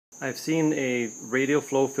I've seen a radial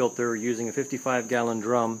flow filter using a 55-gallon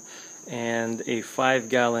drum and a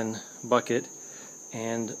 5-gallon bucket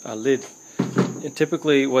and a lid. And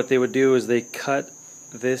typically what they would do is they cut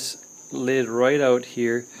this lid right out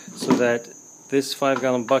here so that this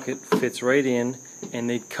 5-gallon bucket fits right in, and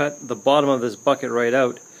they'd cut the bottom of this bucket right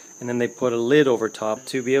out, and then they put a lid over top.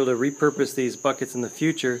 To be able to repurpose these buckets in the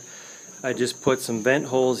future, I just put some vent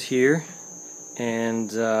holes here,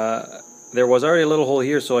 and there was already a little hole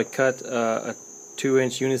here, so I cut a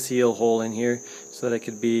 2-inch uniseal hole in here so that it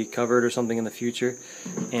could be covered or something in the future.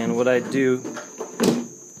 And what I do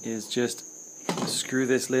is just screw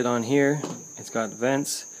this lid on here. It's got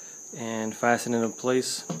vents, and fasten it in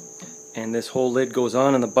place, and this whole lid goes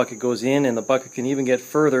on and the bucket goes in, and the bucket can even get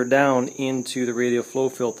further down into the radial flow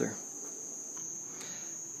filter.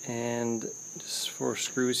 And just 4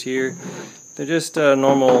 screws here. They're just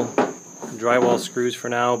normal drywall screws for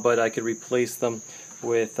now, but I could replace them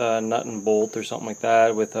with nut and bolt or something like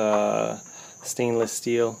that, with stainless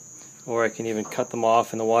steel, or I can even cut them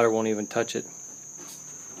off and the water won't even touch it.